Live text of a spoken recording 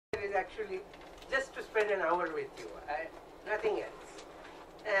is actually just to spend an hour with you, nothing else.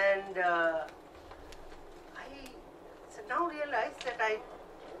 And I now realize that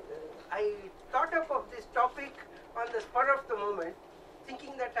I thought up of this topic on the spur of the moment,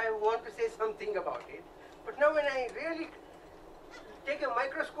 thinking that I want to say something about it. But now when I really take a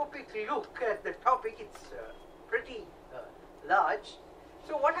microscopic look at the topic, it's pretty large.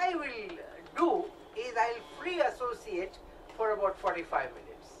 So what I will do is I'll free associate for about 45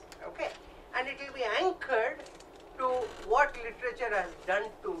 minutes, okay? And it will be anchored to what literature has done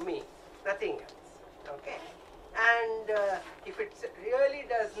to me, nothing else, okay? And if it really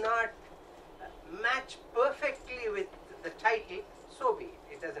does not match perfectly with the title, so be it,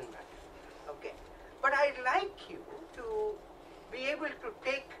 it doesn't matter, okay? But I'd like you to be able to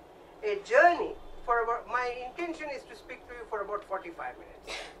take a journey for about, my intention is to speak to you for about 45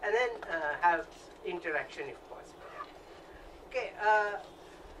 minutes and then have interaction if possible. Okay,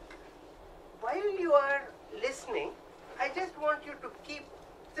 while you are listening, I just want you to keep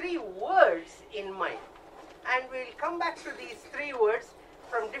 3 words in mind, and we'll come back to these 3 words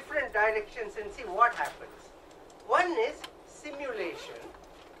from different directions and see what happens. One is simulation,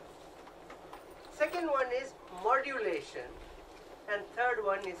 second one is modulation, and third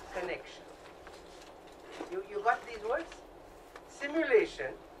one is connection. You got these words?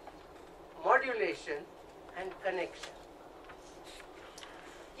 Simulation, modulation, and connection.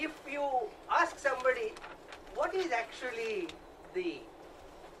 If you ask somebody what is actually the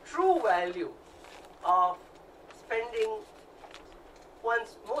true value of spending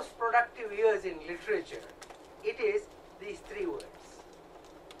one's most productive years in literature, it is these 3 words.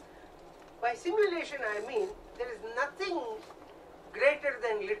 By simulation, I mean there is nothing greater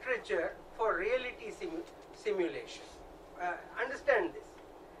than literature for reality simulation. Understand this.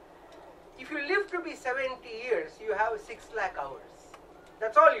 If you live to be 70 years, you have 6 lakh hours.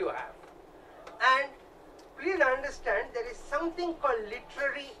 That's all you have. And please understand, there is something called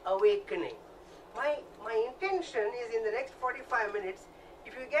literary awakening. My intention is in the next 45 minutes,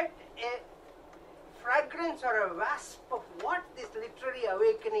 if you get a fragrance or a wasp of what this literary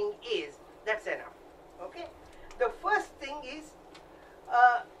awakening is, that's enough. Okay? The first thing is,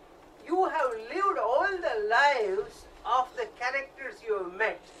 you have lived all the lives of the characters you have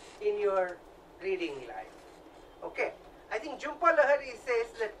met in your reading life. Okay? I think Jhumpa Lahiri says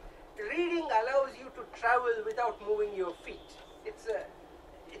that reading allows you to travel without moving your feet. It's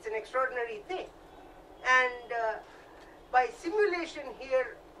an extraordinary thing. And by simulation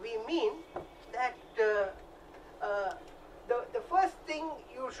here, we mean that the first thing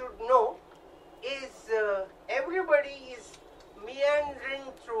you should know is everybody is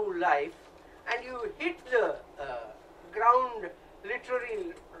meandering through life, and you hit the ground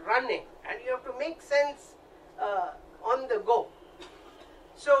literally running, and you have to make sense on the go.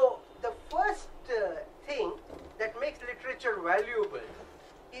 So the first thing that makes literature valuable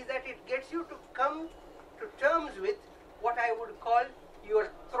is that it gets you to come to terms with what I would call your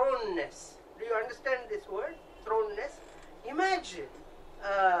thrownness. Do you understand this word, thrownness? Imagine,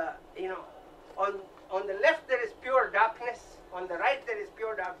 on the left there is pure darkness, on the right there is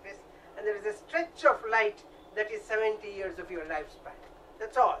pure darkness, and there is a stretch of light that is 70 years of your lifespan.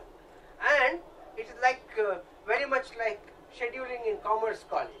 That's all. And it is like, very much like scheduling in Commerce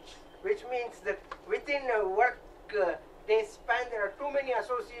College, which means that within a work day span, there are too many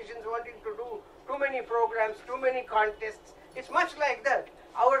associations wanting to do too many programs, too many contests. It's much like that.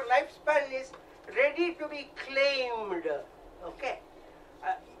 Our lifespan is ready to be claimed. Okay?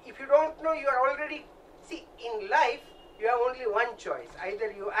 If you don't know, you are already, see, in life, you have only one choice.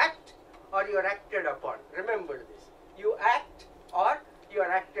 Either you act or you are acted upon. Remember this. You act or you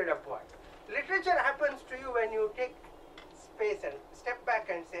are acted upon. Literature happens to you when you take space and step back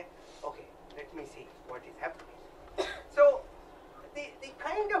and say, okay, let me see what is happening. So, the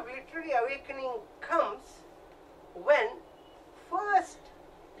kind of literary awakening comes when first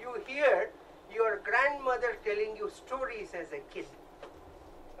you hear your grandmother telling you stories as a kid.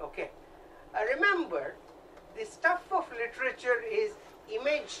 Okay. Remember, the stuff of literature is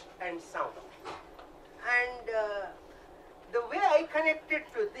image and sound. And the way I connected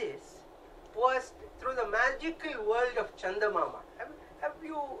to this was through the magical world of Chandamama. Have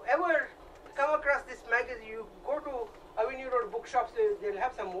you ever come across this magazine? You go to Avenue Road bookshops, they'll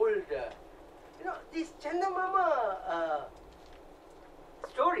have some old, these Chandamama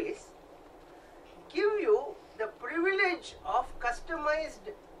stories give you the privilege of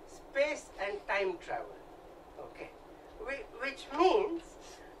customized space and time travel, okay? Which means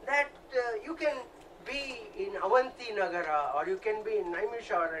that you can be in Avanti Nagara, or you can be in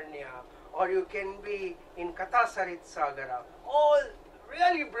Naimisharanya, or you can be in Kathasarit Sagara, all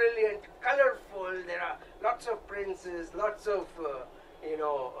really brilliant, colorful. There are lots of princes, lots of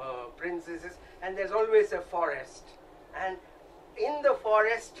princesses, and there's always a forest. And in the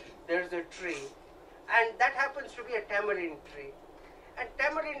forest, there's a tree, and that happens to be a tamarind tree. And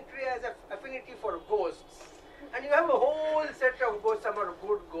tamarind tree has an affinity for ghosts. And you have a whole set of ghosts. Some are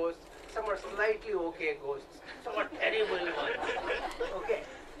good ghosts, some are slightly okay ghosts, some are terrible ones. Okay,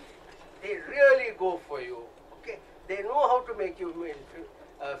 they really go for you. Okay, they know how to make you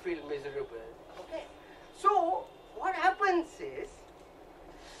feel miserable. Okay, so what happens is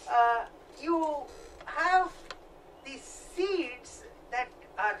you have these seeds that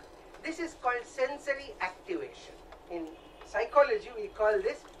are. This is called sensory activation. In psychology, we call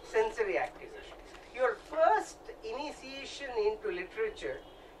this sensory activation. Your first initiation into literature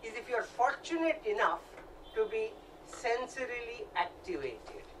is if you are fortunate enough to be sensorily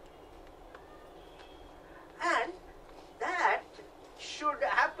activated. And that should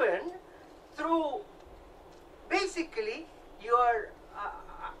happen through basically your,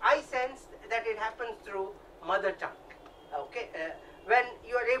 I sense that it happens through mother tongue. Okay, when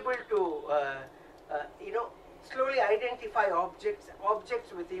you are able to, slowly identify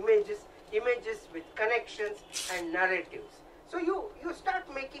objects with images with connections and narratives. So you start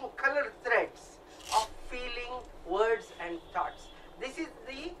making color threads of feeling, words and thoughts. This is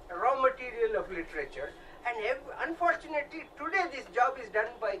the raw material of literature, and unfortunately today this job is done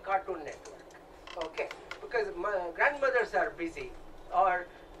by Cartoon Network. Okay, because grandmothers are busy, or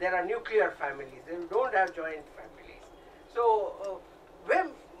there are nuclear families, they don't have joint families. So when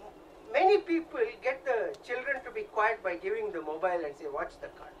many people get the children to be quiet by giving the mobile and say, watch the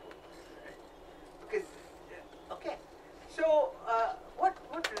cartoon. Because, okay. So what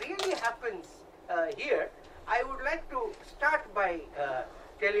really happens here, I would like to start by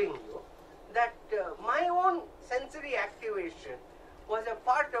telling you that my own sensory activation was a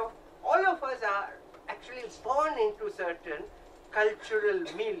part of, all of us are actually born into certain cultural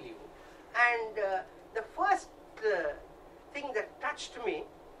milieu. And the first thing that touched me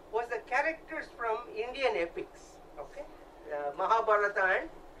was the characters from Indian epics, okay, Mahabharata and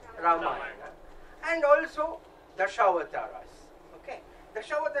Ramayana, and also Dashawataras. Okay,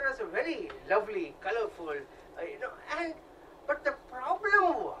 Dashawataras are very lovely, colorful, but the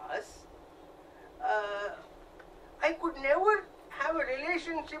problem was I could never have a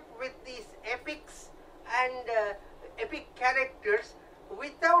relationship with these epics and epic characters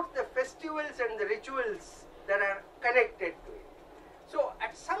without the festivals and the rituals that are connected to it. So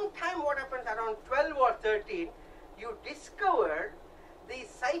at some time, what happens around 12 or 13, you discover the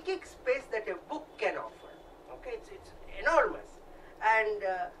psychic space that a book can offer. Okay, it's enormous. And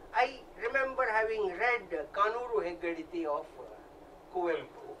I remember having read Kanuru Heggaditi of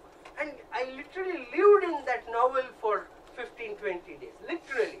Kuvempu, and I literally lived in that novel for 15-20 days.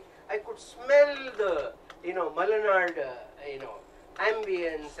 Literally, I could smell the Malanad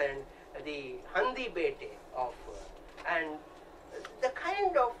ambience and the Handi Bete of and the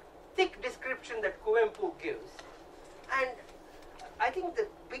kind of thick description that Kuvempu gives. And I think the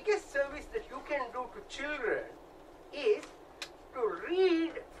biggest service that you can do to children is to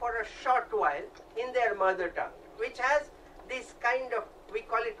read for a short while in their mother tongue, which has this kind of, we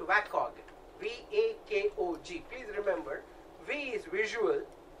call it VAKOG, V-A-K-O-G. Please remember, V is visual,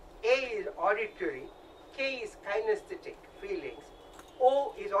 A is auditory, K is kinesthetic, feelings,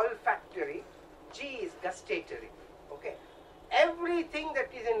 O is olfactory, G is gustatory. Okay, everything that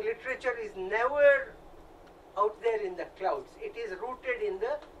is in literature is never out there in the clouds. It is rooted in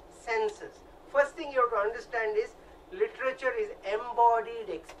the senses. First thing you have to understand is literature is embodied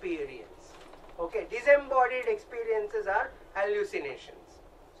experience. Okay, disembodied experiences are hallucinations.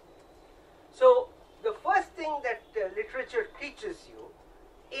 So the first thing that literature teaches you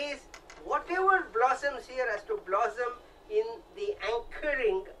is whatever blossoms here has to blossom in the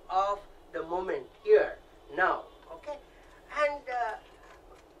anchoring of the moment, here, now. Okay, and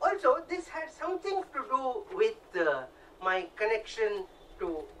also this had something to do with my connection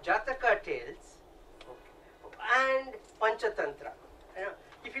to Jataka tales, okay, and Panchatantra.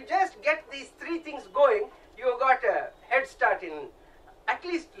 If you just get these three things going, you got a head start in at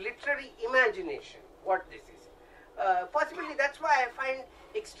least literary imagination, what this is. Possibly that's why I find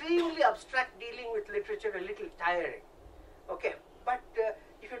extremely abstract dealing with literature a little tiring. Okay, but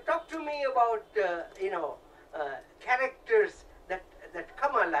if you talk to me about characters that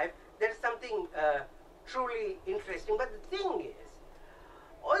come alive, there's something truly interesting. But the thing is,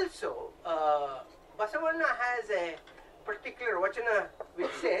 also Basavanna has a particular vachana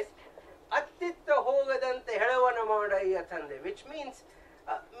which says Attitta hogadante helavana madaiya thande, which means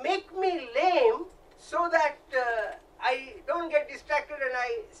make me lame so that I don't get distracted and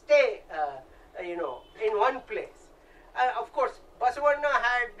I stay, you know, in one place. Of course, Basavanna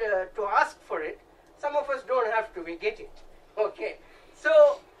had to ask for it. Some of us don't have to, we get it. Okay.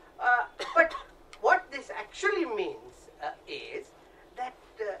 So, but what this actually means is that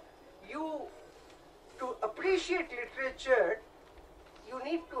you, to appreciate literature, you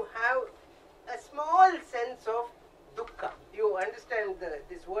need to have a small sense of dukkha. You understand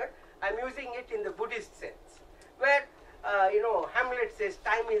this word? I'm using it in the Buddhist sense, where, you know, Hamlet says,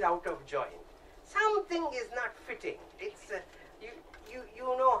 time is out of joint. Something is not fitting. It's,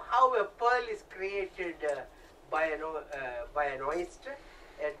 you know how a pearl is created by an oyster.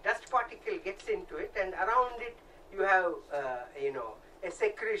 A dust particle gets into it, and around it you have, you know, a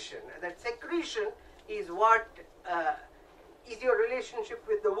secretion. That secretion is what is your relationship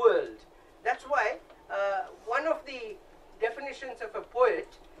with the world. That's why one of the definitions of a poet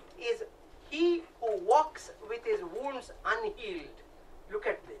is he who walks with his wounds unhealed. Look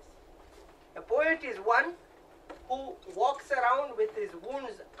at this. A poet is one who walks around with his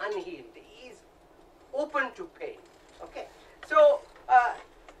wounds unhealed. He is open to pain. Okay. So,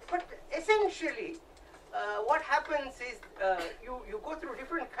 but essentially, what happens is you go through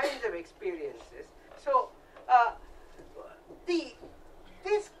different kinds of experiences. So,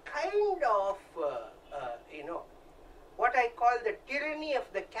 this kind of you know, what I call the tyranny of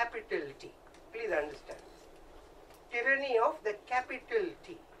the capital T. Please understand this. Tyranny of the capital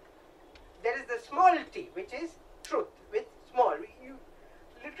T. There is the small t, which is truth with small.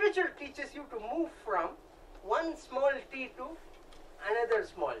 Literature teaches you to move from one small t to another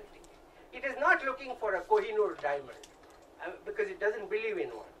small t. It is not looking for a Kohinoor diamond because it doesn't believe in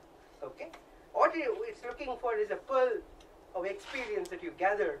one. Okay? What it's looking for is a pearl of experience that you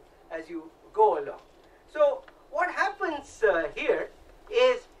gather as you go along. So what happens here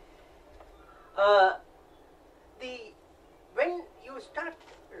is when you start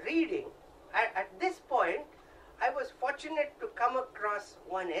reading, at this point, I was fortunate to come across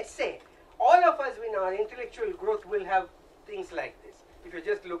one essay. All of us in our intellectual growth will have things like this, if you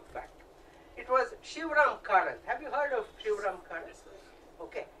just look back. It was Shivram Karanth. Have you heard of Shivram Karanth?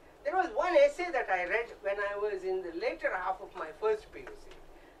 Okay. There was one essay that I read when I was in the later half of my first PUC.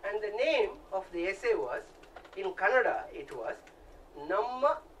 And the name of the essay was, in Kannada, it was,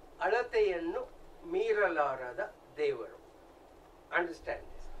 Namma Alateyannu Meeralarada Devaru. Understand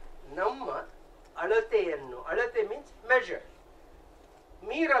this. Namma Alateyannu. Alate means measure.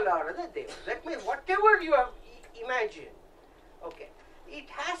 Meeralarada Devaru. That means whatever you have imagined, okay, it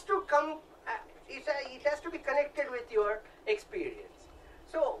has to come, it has to be connected with your experience.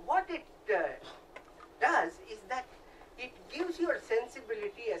 So what it does is that it gives your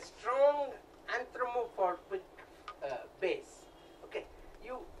sensibility a strong anthropomorphic base. Okay,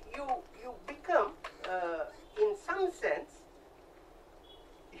 you become, in some sense,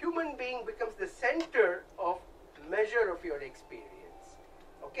 human being becomes the center of measure of your experience.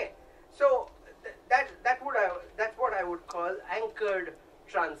 Okay, so that's what I would call anchored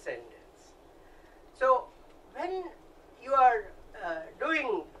transcendence. So when you are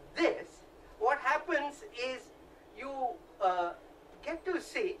doing this, what happens is you get to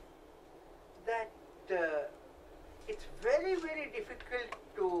see that it's very, very difficult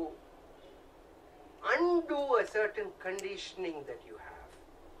to undo a certain conditioning that you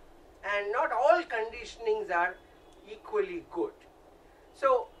have. And not all conditionings are equally good.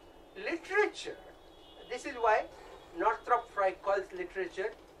 So literature, this is why Northrop Frye calls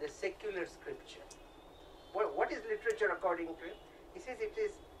literature the secular scripture. What is literature according to him? He says it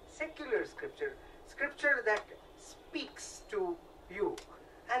is secular scripture, scripture that speaks to you.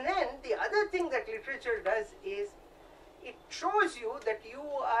 And then the other thing that literature does is it shows you that you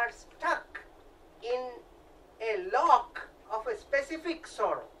are stuck in a lock of a specific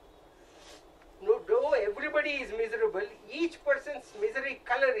sorrow. Though everybody is miserable, each person's misery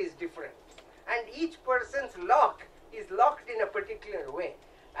color is different. And each person's lock is locked in a particular way.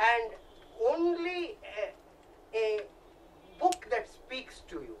 And only a book that speaks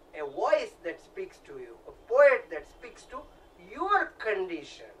to you, a voice that speaks to you, a poet that speaks to your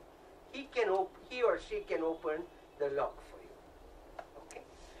condition, he or she can open the lock for you. Okay?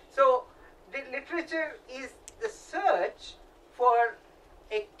 So the literature is the search for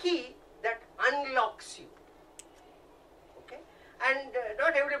a key that unlocks you. Okay? And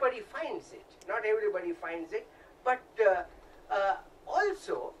not everybody finds it. Not everybody finds it. But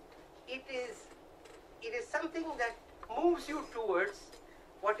also it is something that moves you towards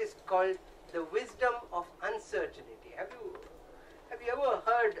what is called the wisdom of uncertainty. Have you ever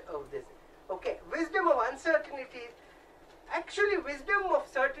heard of this? Okay, wisdom of uncertainty Actually, wisdom of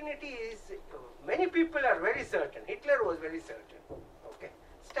certainty is, many people are very certain. Hitler was very certain. Okay,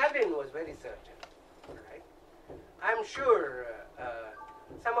 Stalin was very certain. Right? I'm sure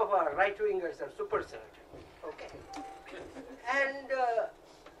some of our right-wingers are super certain. Okay, and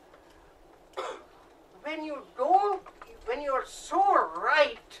when you're so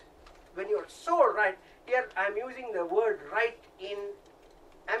right, here I'm using the word right in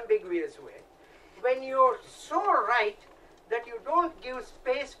ambiguous way. When you're so right that you don't give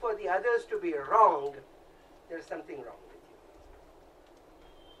space for the others to be wrong, there's something wrong with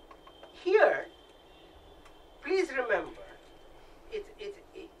you. Here, please remember,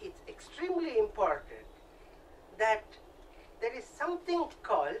 it's extremely important that there is something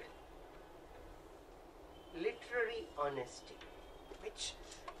called literary honesty, which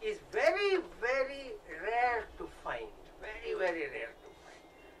is very, very rare to find. Very, very rare to find.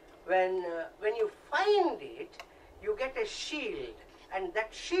 When you find it, you get a shield, and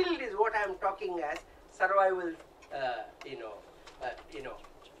that shield is what I am talking as survival,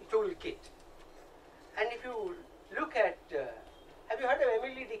 toolkit. And if you look at, have you heard of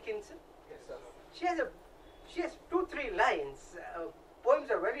Emily Dickinson? Yes, sir. She has 2-3 lines. Poems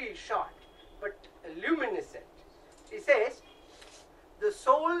are very short, but luminescent. She says, "The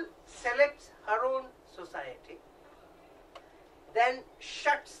soul selects her own society, then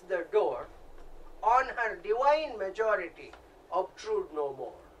shuts the door. On her divine majority, obtrude no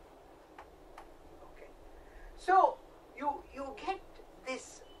more." Okay, so you get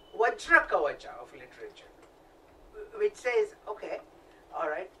this Vajra Kavacha of literature, which says, okay, all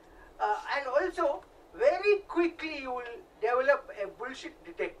right, and also very quickly you will develop a bullshit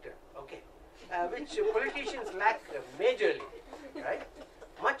detector, okay, which politicians lack majorly, right?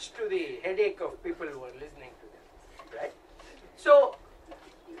 Much to the headache of people who are listening to them, right? So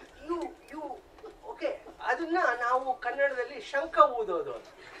you okay, ಅದನ್ನ ನಾವು ಕನ್ನಡದಲ್ಲಿ ಶಂಖ ಊದೋದು ಅಂತ.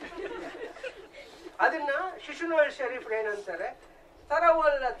 ಅದನ್ನ ಶಿಶುನಾಳ್ ಶರೀಫ್ ಏನಂತಾರೆ,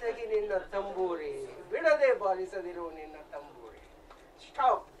 ತರವಲ್ಲ ತೆಗಿ ನಿನ್ನ ತಂಬೂರಿ, ಬಿಡದೆ ಬಾರಿಸದಿರು ನಿನ್ನ ತಂಬೂರಿ.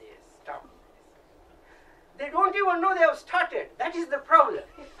 Stop this, stop this. They don't even know they have started. That is the problem.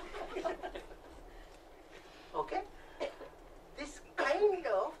 Okay? This kind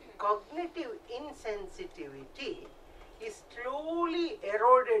of cognitive insensitivity is slowly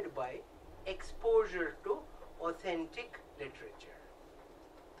eroded by exposure to authentic literature.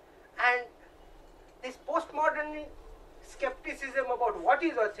 And this postmodern skepticism about what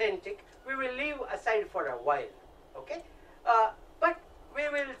is authentic, we will leave aside for a while. Okay? But we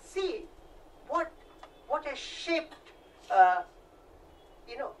will see what has shaped,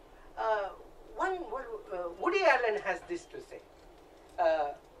 Woody Allen has this to say,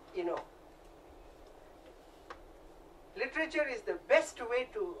 literature is the best way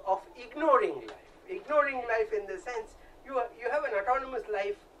of ignoring life. Ignoring life in the sense you have an autonomous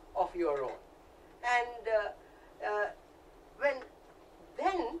life of your own. And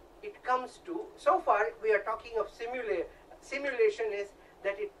then it comes to, so far we are talking of simulation is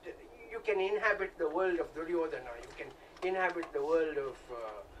that you can inhabit the world of Duryodhana, you can inhabit the world of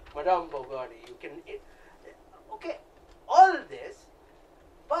Madame Bovary, you can, okay, all this,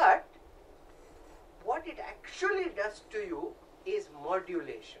 but what it actually does to you is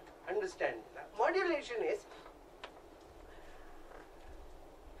modulation. Understand that? Modulation is,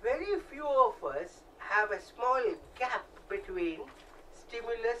 very few of us have a small gap between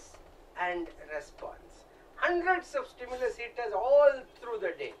stimulus and response. Hundreds of stimulus hit us all through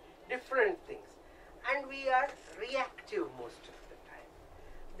the day, different things, and we are reactive most of the time.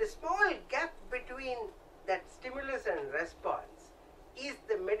 The small gap between that stimulus and response is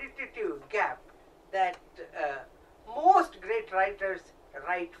the meditative gap that most great writers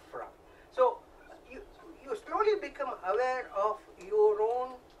write from. So you slowly become aware of your own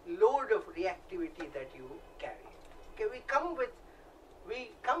load of reactivity that you carry. Okay, we come with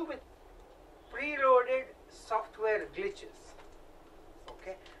preloaded software glitches.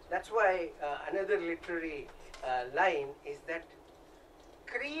 Okay, that's why another literary line is that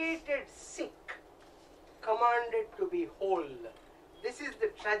created sick, commanded to be whole. This is the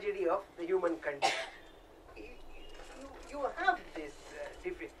tragedy of the human condition. You have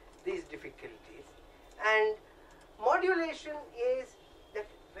these difficulties, and modulation is that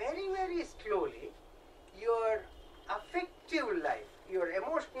very, very slowly your affective life, your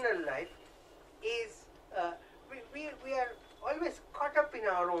emotional life is, we are always caught up in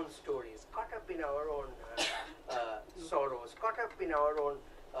our own stories, caught up in our own sorrows, caught up in our own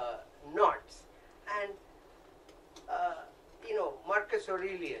knots. And Marcus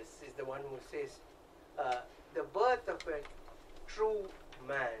Aurelius is the one who says the birth of a true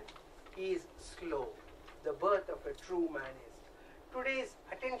man is slow, the birth of a true man is. Today's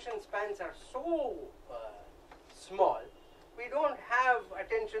attention spans are so small. We don't have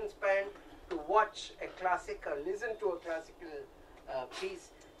attention span to watch a classic or listen to a classical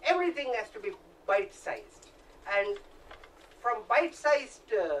piece. Everything has to be bite-sized, and from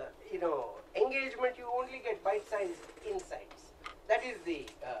bite-sized engagement, you only get bite-sized insights. That is the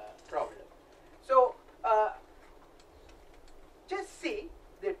problem. So just see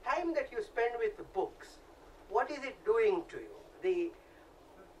the time that you spend with the books. What is it doing to you?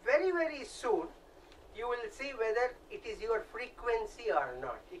 Very, very soon you will see whether it is your frequency or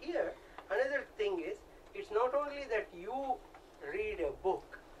not. Here, another thing is, it's not only that you read a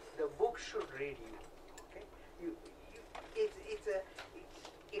book, the book should read you. Okay?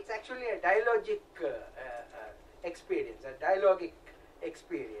 It's actually a dialogic experience, a dialogic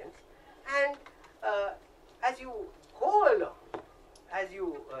experience. And as you go along, as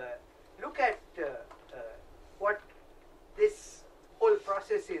you look at what this whole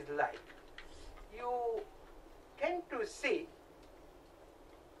process is like, you tend to see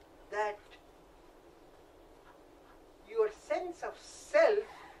that your sense of self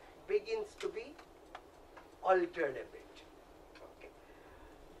begins to be altered a bit. Okay.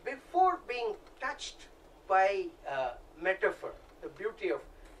 Before being touched by metaphor, the beauty of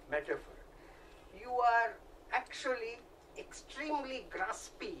metaphor, you are actually extremely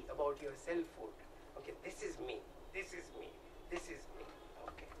graspy about your selfhood. Okay, this is me, this is me, this is me.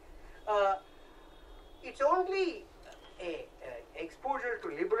 Okay. It's only a exposure to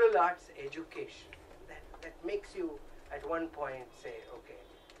liberal arts education that makes you at one point say, okay,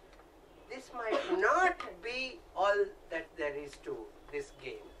 this might not be all that there is to this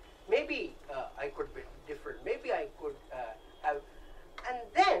game. Maybe I could be different. Maybe I could have. And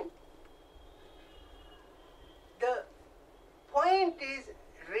then the point is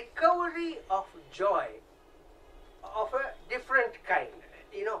recovery of joy of a different kind.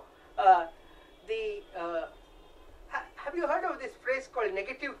 Have you heard of this phrase called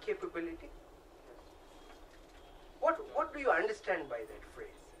negative capability? What do you understand by that phrase?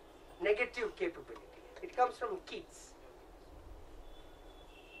 Negative capability. It comes from Keats.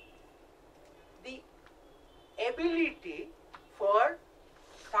 The ability for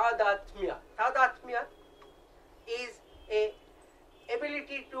tadatmya. Tadatmya is a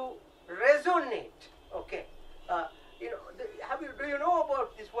ability to resonate. Okay. Do you know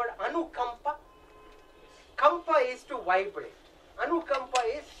about this word anukampa? Kampa is to vibrate. Anukampa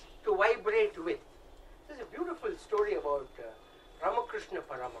is to vibrate with. There's a beautiful story about Ramakrishna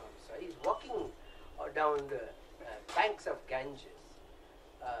Paramahamsa. He's walking down the banks of Ganges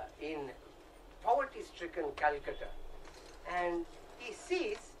in poverty-stricken Calcutta, and he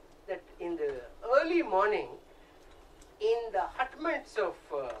sees that in the early morning, in the hutments of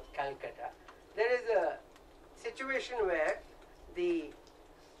Calcutta, there is a situation where the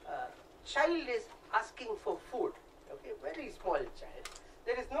child is asking for food. Okay, very small child.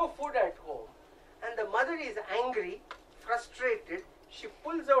 There is no food at home, and the mother is angry, frustrated. She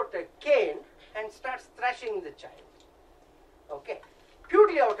pulls out a cane and starts thrashing the child. Okay,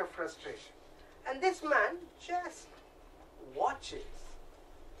 purely out of frustration. And this man just watches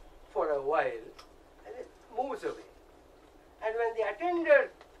for a while and it moves away. And when the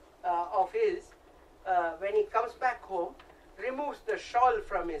attendant of his, when he comes back home, removes the shawl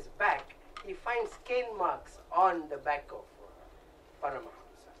from his back, he finds cane marks on the back of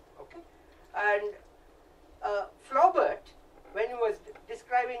Paramahamsa. Okay? And Flaubert, when he was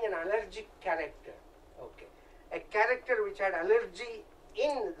describing an allergic character, okay, a character which had allergy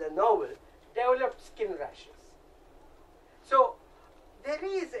in the novel, developed skin rashes. So there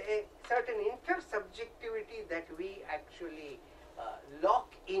is a certain intersubjectivity that we actually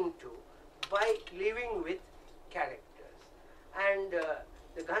lock into by living with characters. And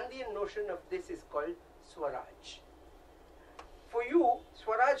the Gandhian notion of this is called Swaraj. For you,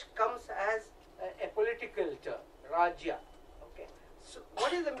 Swaraj comes as a political term, Rajya. Okay. So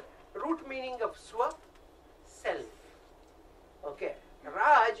what is the root meaning of Swa? Self. Okay.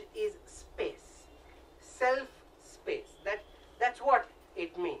 Raj is space. Self space. That's what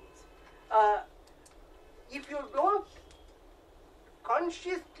it means. If you don't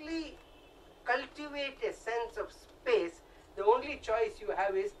consciously cultivate a sense of space, the only choice you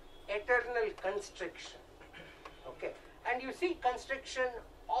have is eternal constriction. Okay. And you see constriction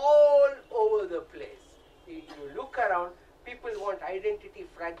all over the place. You look around, people want identity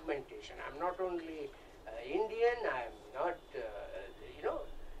fragmentation. I'm not only Indian, I'm not,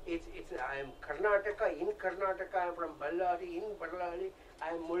 I'm Karnataka, in Karnataka, I'm from Ballari, in Ballari,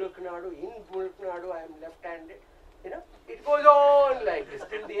 I'm Muluknadu, in Muluknadu, I'm left-handed. It goes on like this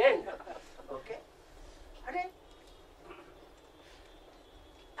till the end. Okay. Are?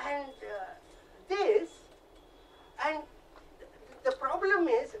 And this, and the problem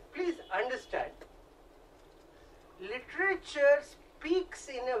is, please understand, literature speaks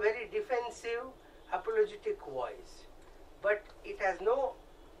in a very defensive, apologetic voice, but it has no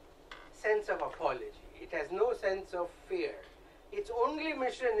sense of apology. It has no sense of fear. Its only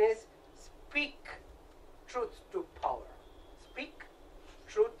mission is speak truth to power. Speak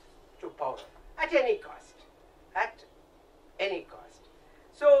truth to power at any cost. At any cost.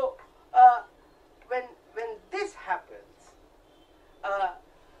 So when this happens,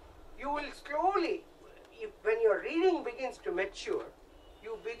 you will slowly, when your reading begins to mature,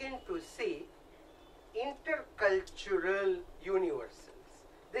 you begin to see intercultural universals.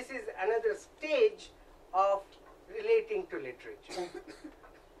 This is another stage of relating to literature.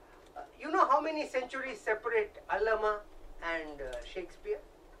 You know how many centuries separate Allama and Shakespeare?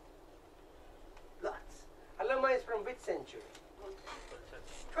 Lots. Allama is from which century?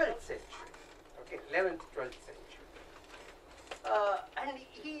 12th century. Okay, 11th, 12th century. And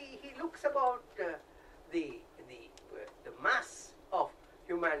he looks about the mass of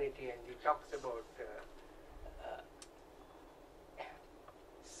humanity, and he talks about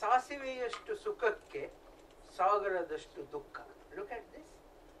Sasiveyashtu sukakke sagaradashtu dukkha. Look at this.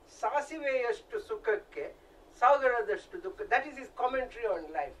 Sasiveyashtu sukakke sagaradashtu dukkha. That is his commentary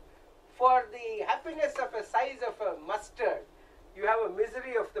on life. For the happiness of a size of a mustard, you have a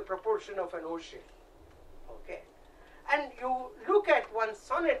misery of the proportion of an ocean. Okay? And you look at one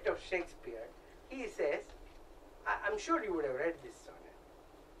sonnet of Shakespeare, he says, I'm sure you would have read this sonnet.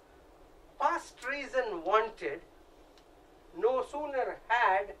 Past reason wanted, no sooner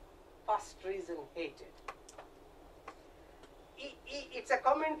had, past reason hated. It's a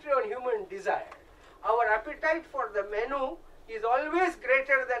commentary on human desire. Our appetite for the menu is always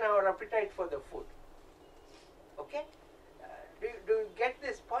greater than our appetite for the food. Okay? Do you get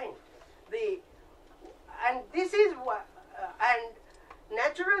this point? And this is what, and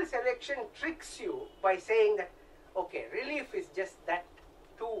natural selection tricks you by saying that, okay, relief is just that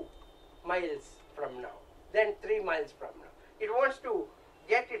 2 miles from now, then 3 miles from now. It wants to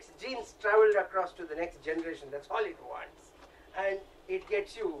get its genes traveled across to the next generation. That's all it wants. And it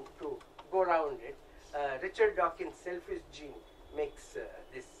gets you to go around it. Richard Dawkins' selfish gene makes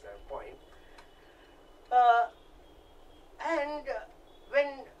this point. And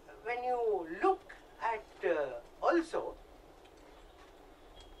when you look at also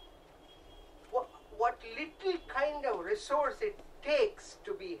what little kind of resource it takes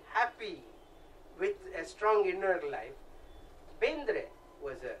to be happy with a strong inner life, Bendre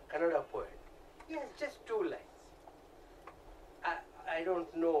was a Kannada poet. He has just 2 lines. I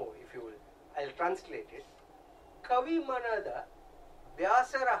don't know if you will. I'll translate it. Kavi manada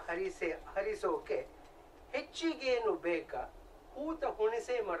vyasara harisoke ಹೆಚ್ಚಿಗೇನು ಬೇಕಾ ಹೂತ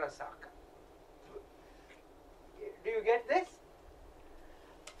ಹುಣಿಸೆ ಮರ ಸಾಕ. Do you get this?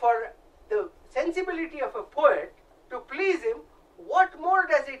 For the sensibility of a poet, to please him, what more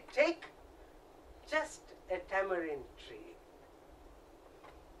does it take? Just a tamarind tree.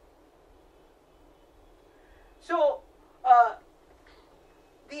 So,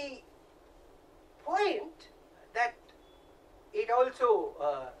 the point that it also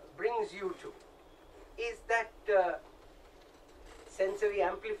brings you to is that sensory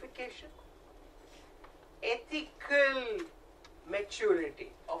amplification, ethical maturity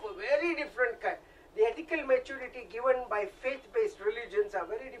of a very different kind. The ethical maturity given by faith-based religions are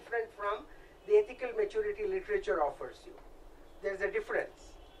very different from the ethical maturity literature offers you. There's a difference.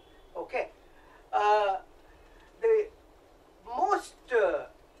 Okay. The most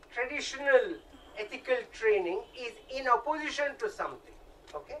traditional ethical training is in opposition to something.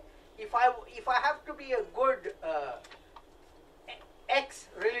 Okay. If I have to be a good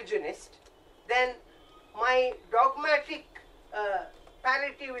ex-religionist, then my dogmatic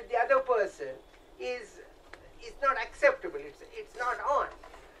parity with the other person is not acceptable. It's not on.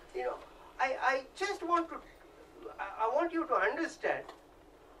 You know, I just want you to understand,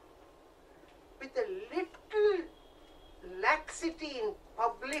 with a little laxity in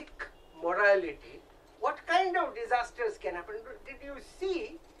public morality, what kind of disasters can happen. Did you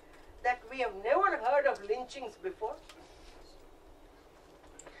see that we have never heard of lynchings before?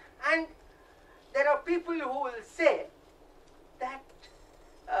 And there are people who will say that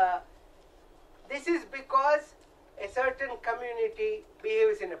this is because a certain community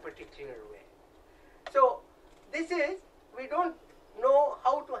behaves in a particular way. So this is, we don't know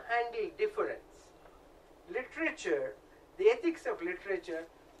how to handle difference. Literature, the ethics of literature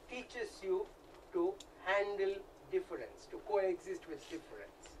teaches you to handle difference, to coexist with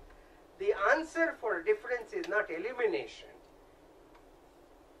difference. the answer for difference is not elimination,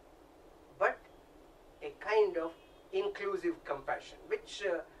 but a kind of inclusive compassion, which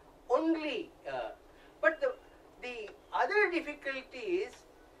but the other difficulty is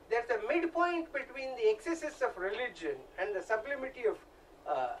there's a midpoint between the excesses of religion and the sublimity of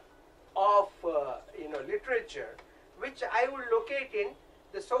literature, which I would locate in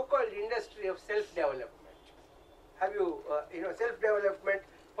the so-called industry of self-development. Have you, self-development,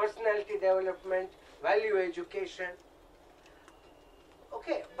 personality development, value education.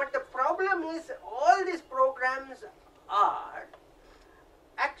 Okay, but the problem is all these programs are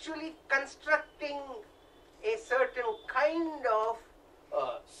actually constructing a certain kind of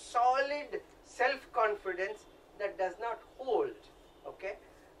solid self-confidence that does not hold. Okay,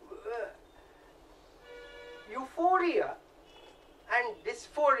 euphoria and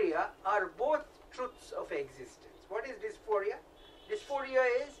dysphoria are both truths of existence. What is dysphoria? Dysphoria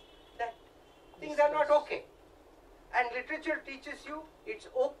is that things are not okay. And literature teaches you it's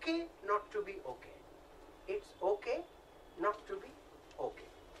okay not to be okay. It's okay not to be okay.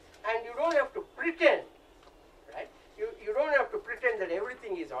 And you don't have to pretend, right? You don't have to pretend that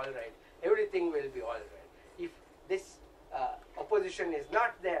everything is all right. Everything will be all right. If this opposition is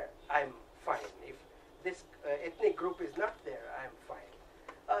not there, I'm fine. If this ethnic group is not there, I'm fine.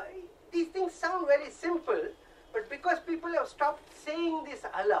 These things sound very simple, but because people have stopped saying this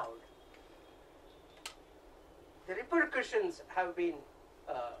aloud, the repercussions have been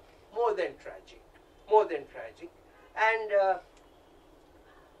more than tragic, and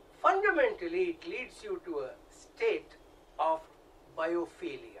fundamentally it leads you to a state of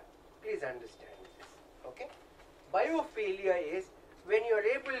biophilia. Please understand this, okay? Biophilia is when you are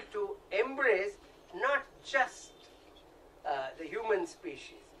able to embrace not just the human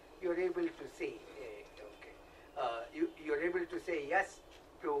species, you are able to say, you're able to say yes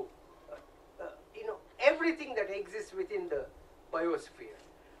to everything that exists within the biosphere.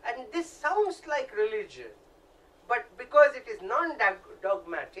 And this sounds like religion, but because it is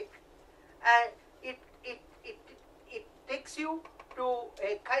non-dogmatic, it takes you to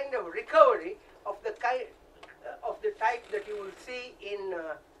a kind of recovery of the type that you will see in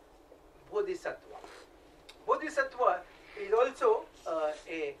Bodhisattva. Bodhisattva is also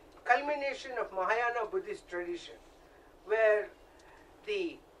a culmination of Mahayana Buddhist tradition, where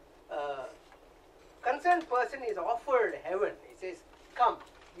the concerned person is offered heaven. He says, come,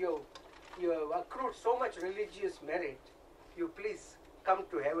 you have accrued so much religious merit, you please come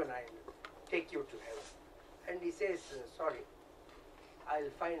to heaven, I will take you to heaven. And he says, sorry,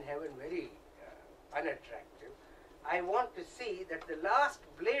 I'll find heaven very unattractive. I want to see that the last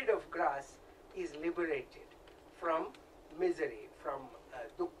blade of grass is liberated from misery, from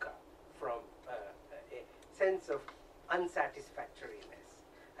dukkha, from a sense of unsatisfactoriness.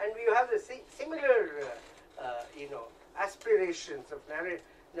 And we have the similar, aspirations of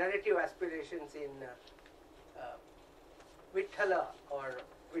narrative aspirations in Vithala or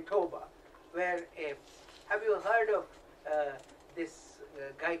Vithoba, where have you heard of this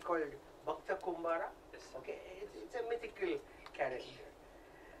guy called Bhakta Kumbara? Yes. Okay, it's a mythical character.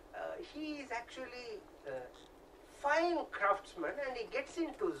 He is actually a fine craftsman, and he gets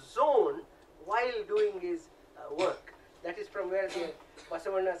into zone while doing his work. That is from where the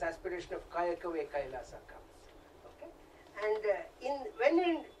Basavanna's aspiration of Kayakave Kailasa comes. Okay, and when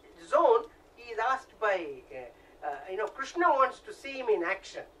in zone, he is asked by Krishna wants to see him in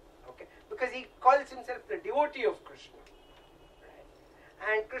action. Okay, because he calls himself the devotee of Krishna.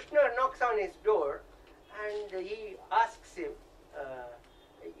 Right? And Krishna knocks on his door, and he asks him.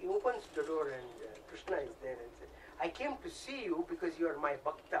 He opens the door, and Krishna is there and says, "I came to see you because you are my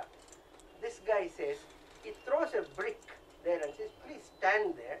bhakta." This guy says, he throws a brick there and says, "Please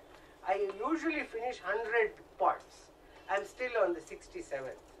stand there. I usually finish 100 parts. I'm still on the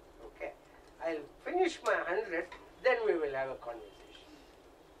 67th. Okay, I'll finish my 100, then we will have a conversation."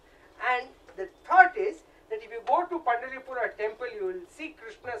 And the thought is that if you go to Pandaripura temple, you will see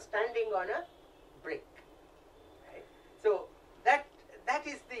Krishna standing on a brick. Right? So that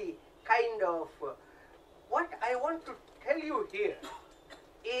is the kind of what I want to tell you here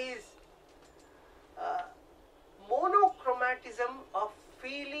is monochromatism of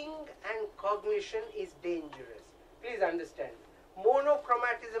feeling and cognition is dangerous. Please understand.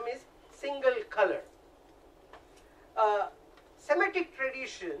 Monochromatism is single color. Semitic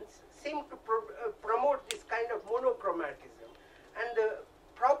traditions seem to promote this kind of monochromatism, and the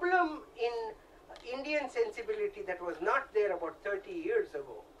problem in Indian sensibility that was not there about 30 years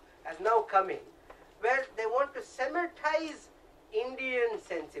ago has now come in, where they want to semitize Indian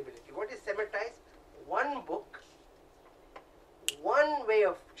sensibility. What is semitize? One book, one way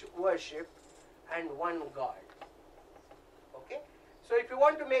of worship and one God. Okay? So if you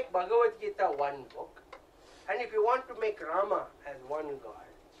want to make Bhagavad Gita one book, and if you want to make Rama as one God,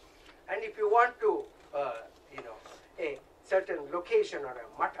 and if you want to, a certain location or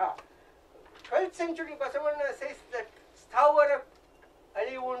a matha, 12th century Basavanna says that Sthavara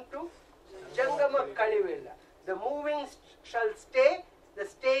Alivuntu Jangama Kalivilla. The moving shall stay, the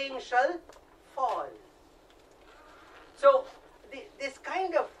staying shall fall. So this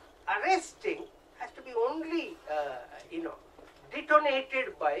kind of arresting has to be only,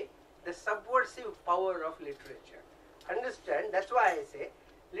 detonated by the subversive power of literature. Understand? That's why I say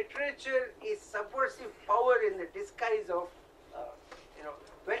literature is subversive power in the disguise of,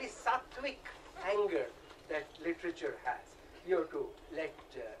 very sattvic anger that literature has. You have to let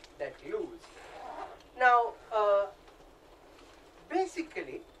that loose. Now,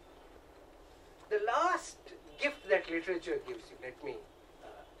 basically, the last gift that literature gives you, let me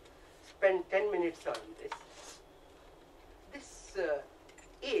spend 10 minutes on this. This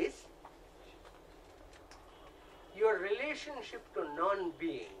is your relationship to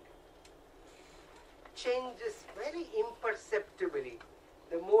non-being changes very imperceptibly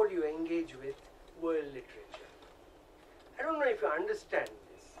the more you engage with world literature. I don't know if you understand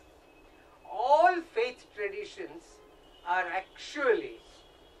this. All faith traditions are actually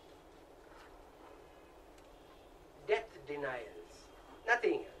death denials,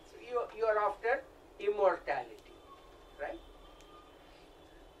 nothing else. You are after immortality, right?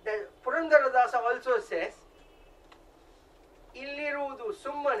 The Purandaradasa also says, Illirudu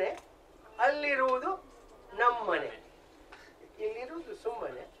summane, allirudu nammane. Illirudu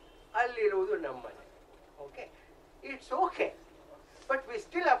summane, allirudu nammane. Okay? It's okay. But we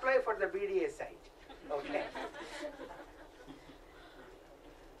still apply for the BDA site. Okay?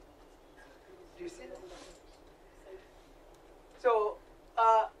 Do you see that? So,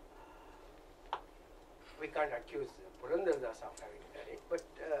 we can't accuse Purandaradasa of having done it, but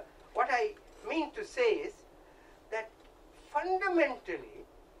what I mean to say is that fundamentally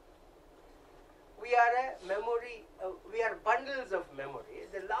we are a memory, we are bundles of memory.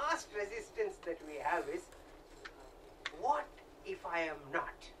 The last resistance that we have is, what if I am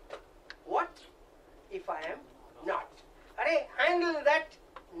not? What if I am not? Array, handle that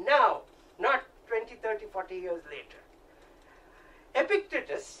now, not 20, 30, 40 years later.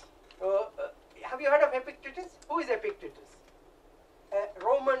 Epictetus, have you heard of Epictetus? Who is Epictetus? A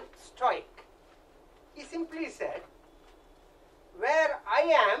Roman Stoic. He simply said, where I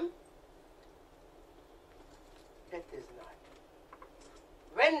am, death is not.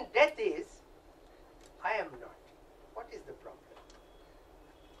 When death is, I am not. What is the problem?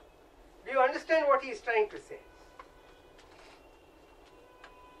 Do you understand what he is trying to say?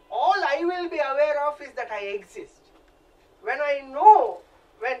 All I will be aware of is that I exist. When I know,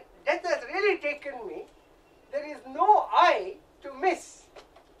 when death has really taken me, there is no I to miss.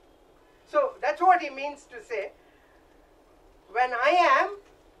 So that's what he means to say, when I am,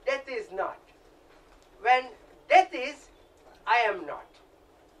 death is not. When death is, I am not.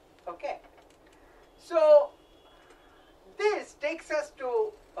 Okay? So this takes us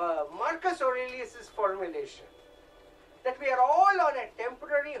to Marcus Aurelius' formulation that we are all on a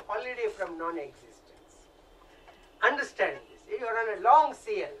temporary holiday from non-existence. Understand this. You are on a long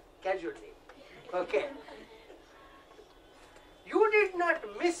CL, casually. Okay? You did not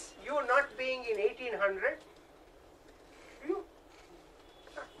miss you not being in 1800. You?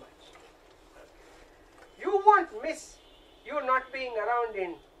 Not much. You won't miss you not being around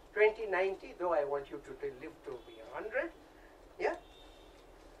in 2090, though I want you to live to be 100. Yeah?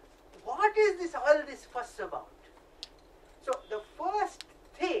 What is all this fuss about? So the first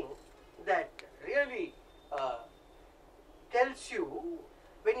thing that really tells you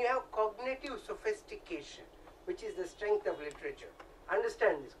when you have cognitive sophistication, which is the strength of literature.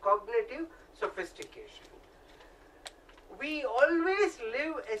 Understand this, cognitive sophistication. We always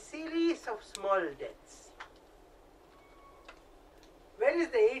live a series of small deaths. Where is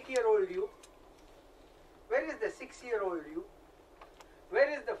the 8-year-old you? Where is the 6-year-old you? Where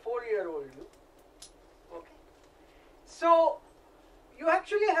is the 4-year-old you? Okay. So you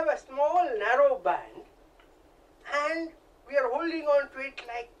actually have a small narrow band and we are holding on to it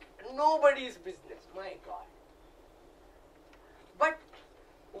like nobody's business. My God. But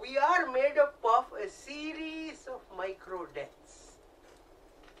we are made up of a series of micro deaths.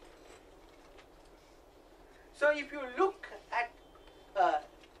 So if you look at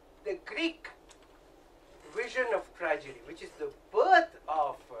the Greek vision of tragedy, which is the birth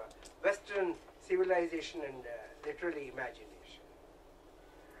of Western civilization and literary imagination,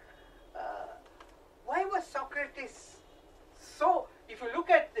 why was Socrates so, if you look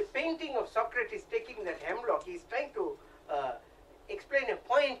at the painting Socrates taking that hemlock, he's trying to explain a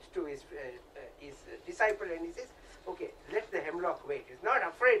point to his disciple, and he says, okay, let the hemlock wait. He's not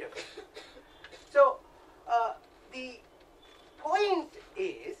afraid of it. So the point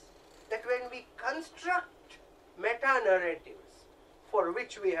is that when we construct meta-narratives for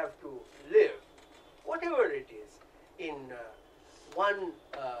which we have to live, whatever it is, in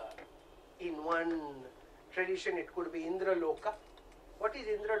one tradition it could be Indra Loka. What is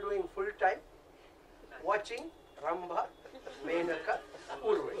Indra doing full time? Watching Rambha, Menaka,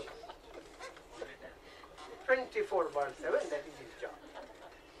 Urvashi. 24/7, that is his job.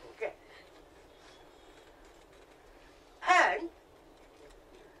 Okay. And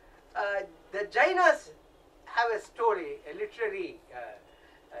the Jainas have a story, a literary,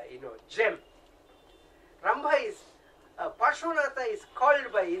 gem. Rambha is, Parshvanatha is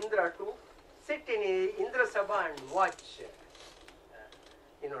called by Indra to sit in Indra Sabha and watch,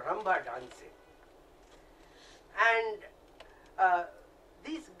 Rambha dancing. And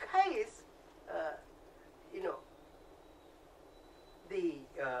these guys,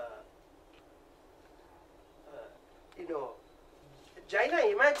 Jaina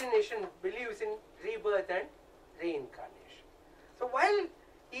imagination believes in rebirth and reincarnation. So while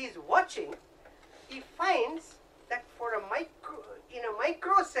he is watching, he finds that in a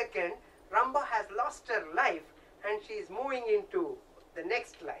microsecond, Rambha has lost her life and she is moving into the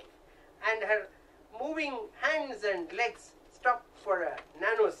next life. And her moving hands and legs stop for a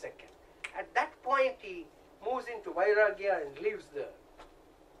nanosecond. At that point, he moves into Vairagya and leaves the...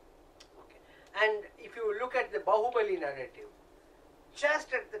 Okay. And if you look at the Bahubali narrative,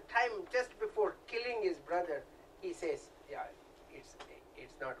 just at the time, just before killing his brother, he says, yeah,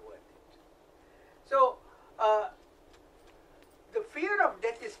 it's not worth it. So, the fear of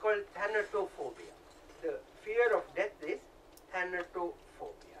death is called thanatophobia. The fear of death is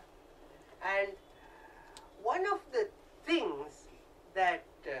thanatophobia. And one of the things that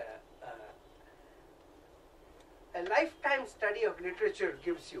a lifetime study of literature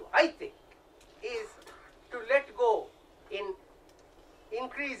gives you, I think, is to let go in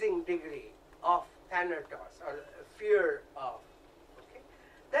increasing degree of thanatos, or fear of. Okay?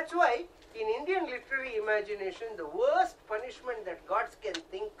 That's why in Indian literary imagination, the worst punishment that gods can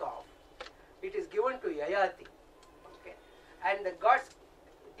think of, it is given to Yayati. Okay? And the gods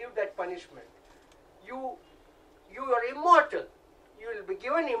give that punishment. You are immortal. You will be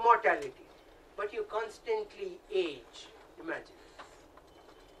given immortality, but you constantly age. Imagine.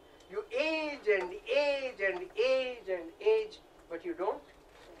 You age and age and age and age, but you don't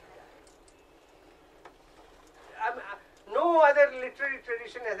die. No other literary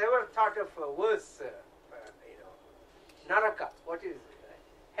tradition has ever thought of a worse, naraka. What is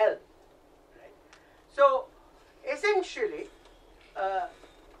hell? Right? So, essentially,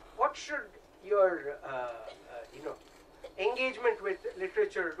 what should your engagement with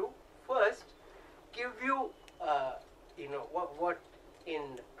literature do? First, give you what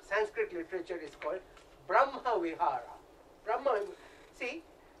in Sanskrit literature is called Brahma Vihara. See,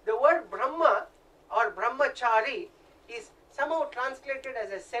 the word Brahma or Brahmachari is somehow translated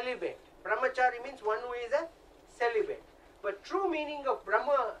as a celibate. Brahmachari means one who is a celibate. But true meaning of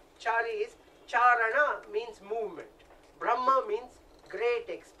Brahmachari is Charana means movement. Brahma means great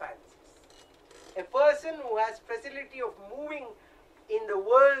expanses. A person who has facility of moving in the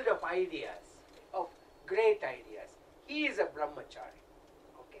world of ideas, of great ideas. He is a Brahmachari.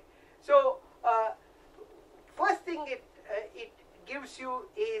 Okay. So, first thing it gives you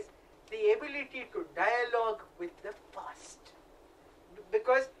is the ability to dialogue with the past,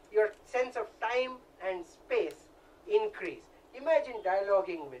 because your sense of time and space increase. Imagine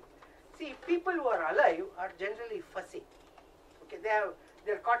dialoguing with, see, people who are alive are generally fussy. Okay,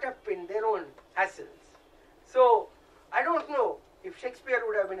 they're caught up in their own hassles. So I don't know if Shakespeare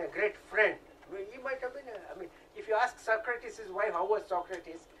would have been a great friend. He might have been. If you ask Socrates' wife how was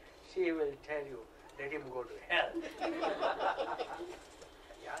Socrates, she will tell you, let him go to hell.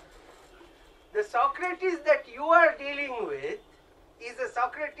 Yeah. The Socrates that you are dealing with is a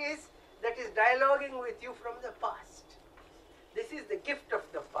Socrates that is dialoguing with you from the past. This is the gift of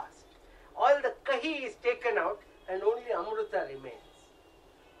the past. All the kahi is taken out and only Amrita remains.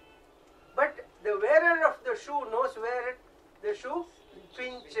 But the wearer of the shoe knows where the shoe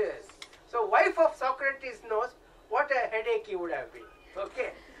pinches. So wife of Socrates knows what a headache he would have been.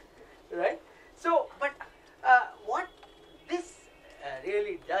 Okay? Right? So, but what this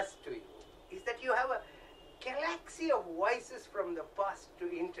really does to you is that you have a galaxy of voices from the past to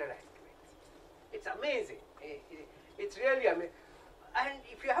interact with. It's amazing. It's really amazing. And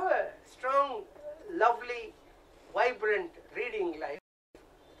if you have a strong, lovely, vibrant reading life,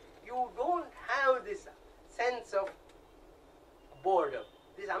 you don't sense of boredom,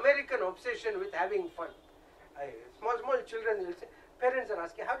 this American obsession with having fun. Small children will say, parents are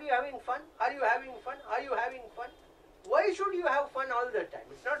asking, are you having fun? Are you having fun? Are you having fun? Why should you have fun all the time?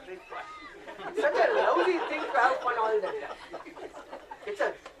 It's not required. It's such a lousy thing to have fun all the time. It's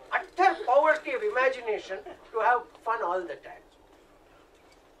an utter poverty of imagination to have fun all the time.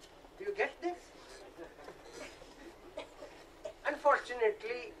 Do you get this?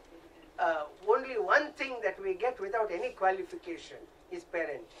 Unfortunately, only one thing that we get without any qualification is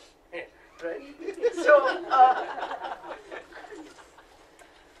parenting. Right? So,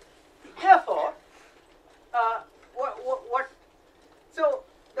 therefore, so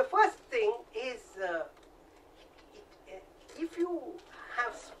the first thing is, if you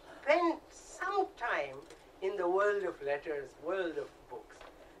have spent some time in the world of letters, world of books,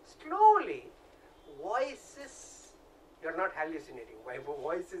 slowly voices, you're not hallucinating, by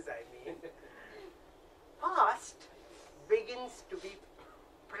voices I mean, past begins to be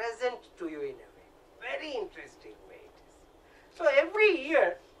present to you in a way, very interesting way it is. So every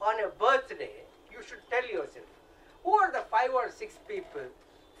year on a birthday, you should tell yourself, who are the 5 or 6 people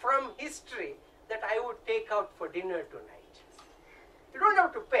from history that I would take out for dinner tonight? You don't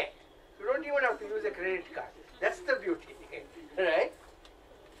have to pay. You don't even have to use a credit card. That's the beauty, right?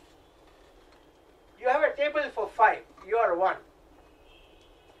 You have a table for 5. You are 1.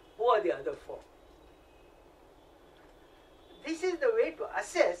 Who are the other 4? This is the way to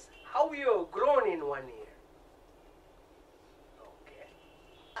assess how you have grown in 1 year.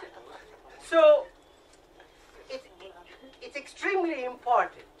 Okay. So, it's extremely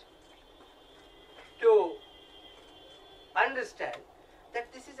important to understand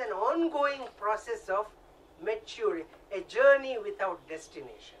that this is an ongoing process of maturing, a journey without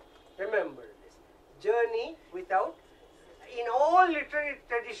destination. Remember this, journey without, in all literary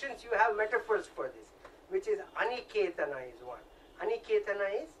traditions you have metaphors for this, which is aniketana is one.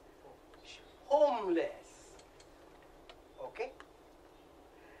 Aniketana is homeless. Okay?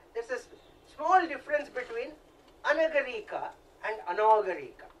 There's a small difference between anagarika and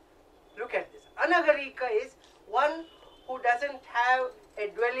anagarika. Look at this. Anagarika is one who doesn't have a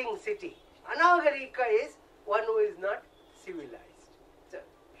dwelling city. Anagarika is one who is not civilized. It's a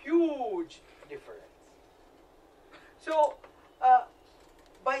huge difference. So,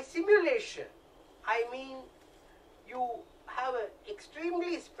 by simulation, I mean you have an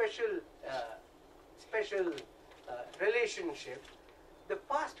extremely special relationship. The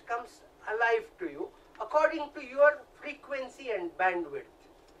past comes alive to you according to your frequency and bandwidth.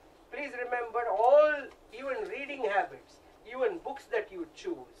 Please remember, all, even reading habits, even books that you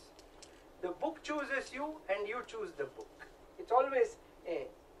choose, the book chooses you and you choose the book. It's always a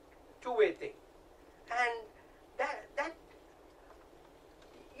two-way thing. And that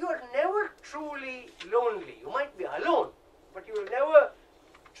you are never truly lonely. You might be alone, but you will never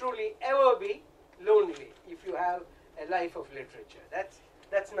truly ever be lonely if you have a life of literature.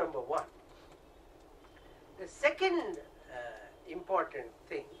 That's number one. The second important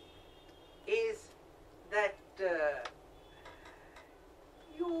thing is that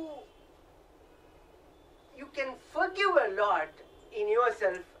you can forgive a lot in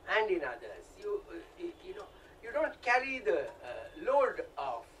yourself and in others. You don't carry the load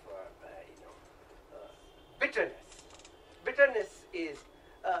of bitterness. Bitterness is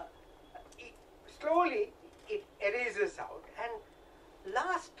slowly it erases out, and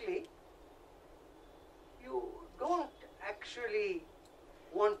lastly, you don't actually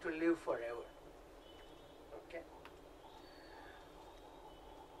want to live forever. Okay?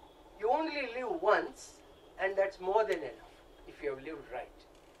 You only live once, and that's more than enough if you have lived right.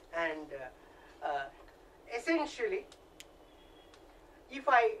 And essentially,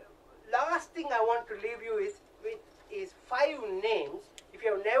 last thing I want to leave you with is 5 names. If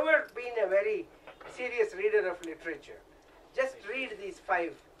you have never been a very serious reader of literature, just read these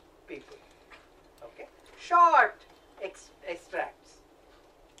 5 people. Okay? Short extracts.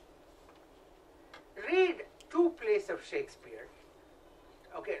 Read 2 plays of Shakespeare.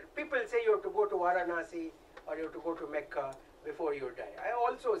 Okay, people say you have to go to Varanasi or you have to go to Mecca before you die. I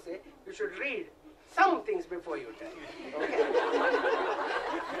also say you should read some things before you die. Okay?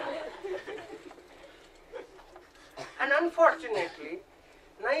 And unfortunately,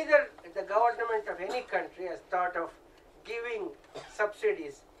 neither the government of any country has thought of giving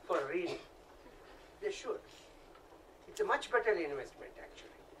subsidies for reading. They should. It's a much better investment,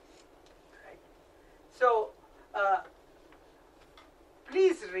 actually. Right? So,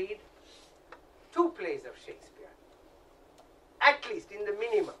 please read 2 plays of Shakespeare, at least in the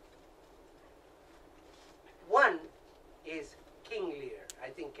minimum. One is King Lear. I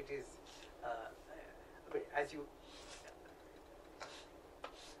think it is, as you.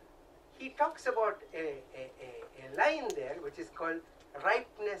 He talks about a line there which is called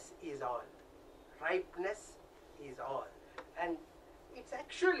ripeness is all. Ripeness is all. And it's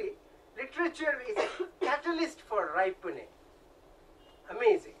actually, literature is a catalyst for ripening.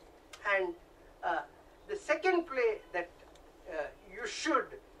 Amazing. And the second play that you should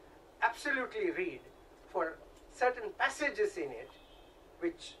absolutely read for certain passages in it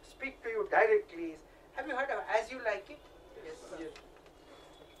which speak to you directly is, have you heard of As You Like It? Yes, sir.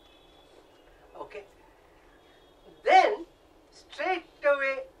 Okay. Then straight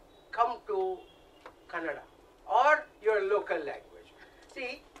away come to Kannada or your local language.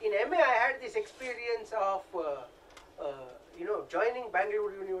 See, in MA I had this experience of joining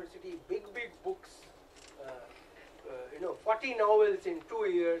Bangalore University, big books, 40 novels in 2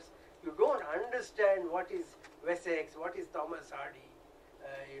 years. You don't understand what is Wessex, what is Thomas Hardy,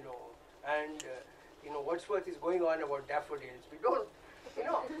 and Wordsworth is going on about daffodils. We don't,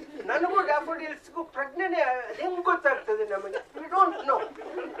 none about daffodils. We don't know.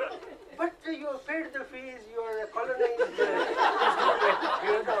 But you paid the fees, you are a colonized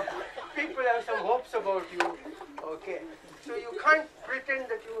student, people have some hopes about you, okay. So you can't pretend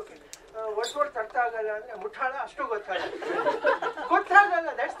that you, Wordsworth artha agalla andre muthala ashtu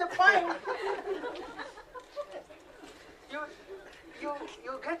gottagalla, that's the point.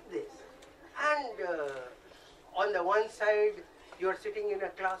 You get this. And on the one side, you're sitting in a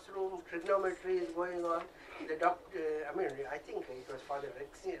classroom, trigonometry is going on. The doctor, I think it was Father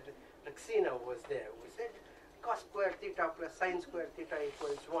Rexina was there, who said cos square theta plus sin square theta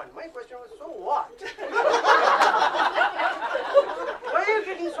equals 1. My question was, so what? Why are you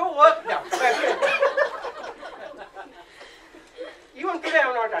getting so worked up? Even today I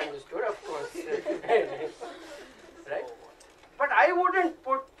have not understood, of course. Right? But I wouldn't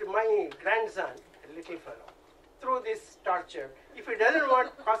put my grandson, a little fellow, through this torture. If he doesn't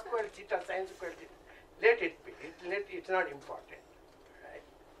want cos square theta, sin square theta, let it be. It's not important. Right?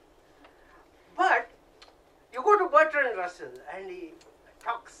 But you go to Bertrand Russell and he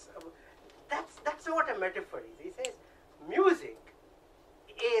talks about, that's what a metaphor is. He says music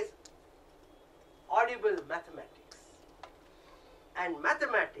is audible mathematics and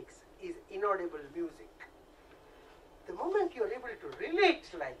mathematics is inaudible music. The moment you're able to relate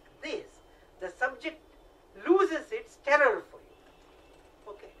like this, the subject loses its terror for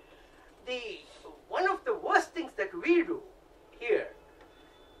you. Okay. One of the worst things that we do here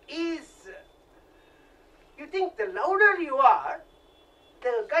is, you think the louder you are,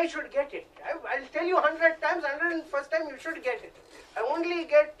 the guy should get it. I'll tell you 100 times, 101st time you should get it. I only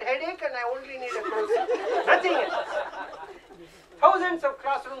get headache and I only need a crossing. Nothing else. Thousands of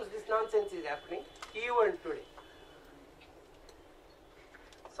classrooms this nonsense is happening, even today.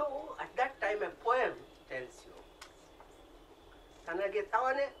 So at that time a poem tells you, Tanage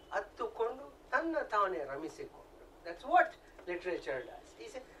tavane attukondu tanna tavane ramisikondu. That's what literature does. He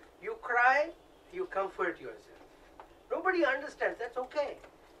said, you cry, you comfort yourself. Nobody understands, that's okay.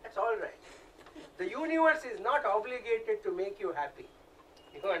 That's all right. The universe is not obligated to make you happy.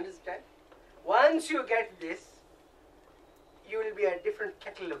 You understand? Once you get this, you will be a different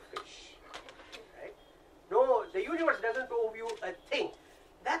kettle of fish. Right? No, the universe doesn't owe you a thing.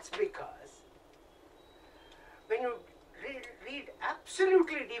 That's because when you read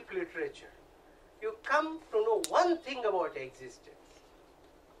absolutely deep literature, you come to know one thing about existence,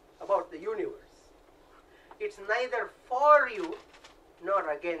 about the universe. It's neither for you nor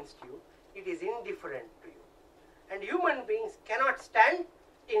against you. It is indifferent to you. And human beings cannot stand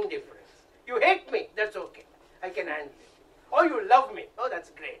indifference. You hate me, that's okay. I can handle it. Or you love me, oh that's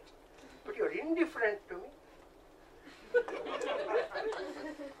great. But you're indifferent to me.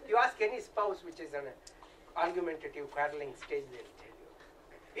 You ask any spouse which is on an argumentative, quarreling stage, they'll tell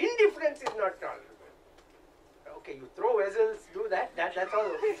you. Indifference is not tolerable. Okay, you throw vessels, do that's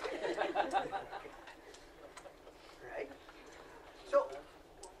all okay. Right? So,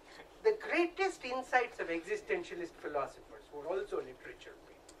 the greatest insights of existentialist philosophers were also literature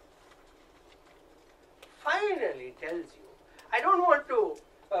people. Finally tells you, I don't want to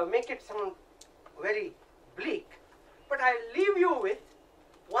make it sound very bleak, but I'll leave you with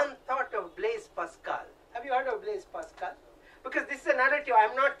one thought of Blaise Pascal. Have you heard of Blaise Pascal? Because this is a narrative.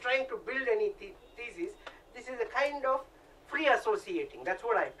 I'm not trying to build any thesis. This is a kind of free associating. That's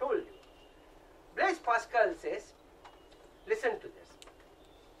what I told you. Blaise Pascal says, listen to this.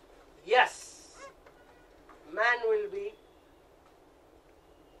 Yes, man will be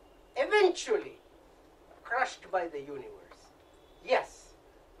eventually crushed by the universe. Yes,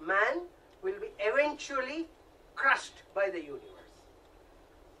 man will be eventually crushed by the universe.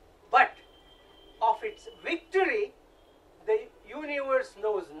 But of of its victory, the universe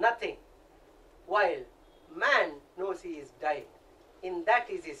knows nothing, while man knows he is dying. In that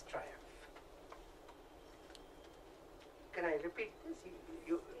is his triumph. Can I repeat this?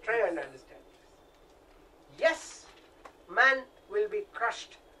 You try and understand this. Yes, man will be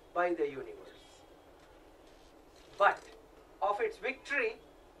crushed by the universe. But of its victory,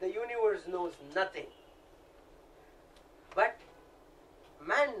 the universe knows nothing. But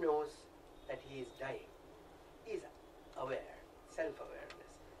man knows that he is dying. He is aware,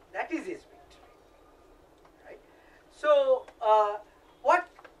 self-awareness. That is his victory. Right? So,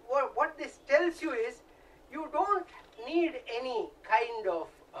 what this tells you is, you don't need any kind of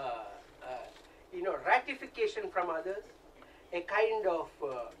ratification from others, a kind of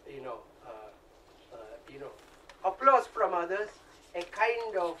applause from others, a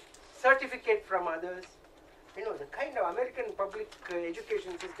kind of certificate from others. The kind of American public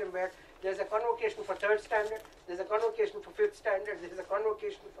education system where there's a convocation for third standard, there's a convocation for fifth standard, there's a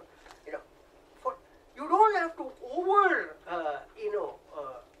convocation for you don't have to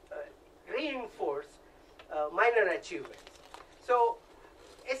reinforce minor achievements. So,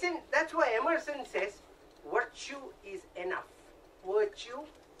 that's why Emerson says, virtue is enough. Virtue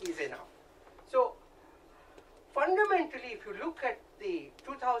is enough. So, fundamentally, if you look at the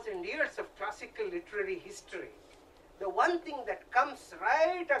 2000 years of classical literary history, the one thing that comes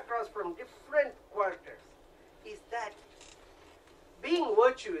right across from different quarters is that being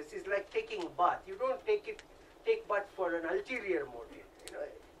virtuous is like taking bath. You don't take bath for an ulterior motive.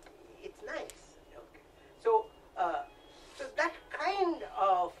 It's nice. Okay. So, so that kind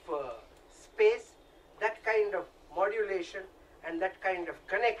of space, that kind of modulation, and that kind of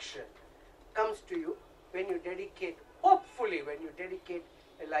connection comes to you when you dedicate, hopefully when you dedicate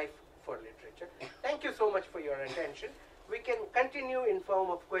a life for literature. Thank you so much for your attention. We can continue in form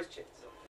of questions.